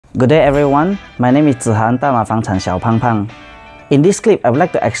Good day everyone, my name is Zihan, 大马房产小胖胖. In this clip, I would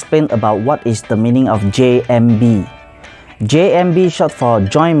like to explain about what is the meaning of JMB. JMB short for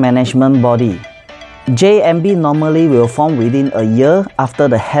Joint Management Body. JMB normally will form within a year after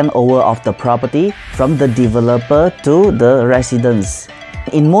the handover of the property from the developer to the residents.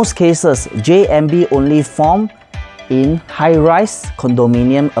 In most cases, JMB only form in high-rise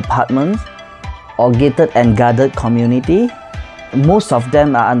condominium apartments or gated and guarded community. Most of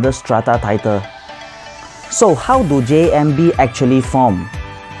them are under strata title. So how do JMB actually form?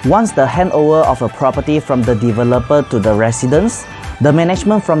 Once the handover of a property from the developer to the residents, the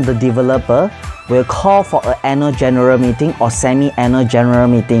management from the developer will call for an annual general meeting or semi-annual general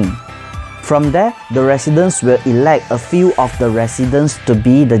meeting. From there, the residents will elect a few of the residents to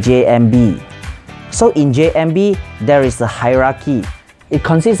be the JMB. So in JMB, there is a hierarchy. It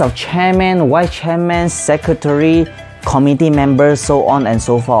consists of chairman, vice chairman, secretary, committee members, so on and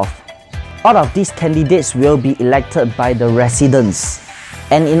so forth. All of these candidates will be elected by the residents.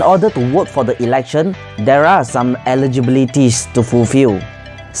 And in order to vote for the election, there are some eligibilities to fulfill,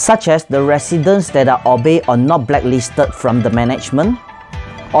 such as the residents that are obeyed or not blacklisted from the management,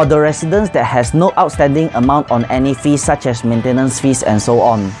 or the residents that has no outstanding amount on any fees such as maintenance fees and so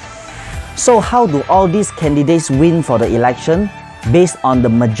on. So how do all these candidates win for the election? Based on the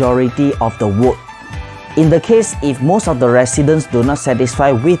majority of the vote. In the case if most of the residents do not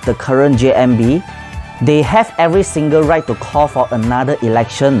satisfy with the current JMB, they have every single right to call for another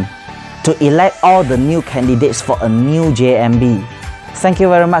election to elect all the new candidates for a new JMB. Thank you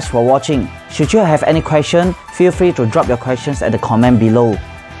very much for watching. Should you have any question, feel free to drop your questions at the comment below.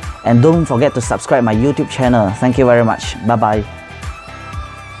 And don't forget to subscribe my YouTube channel. Thank you very much. Bye bye.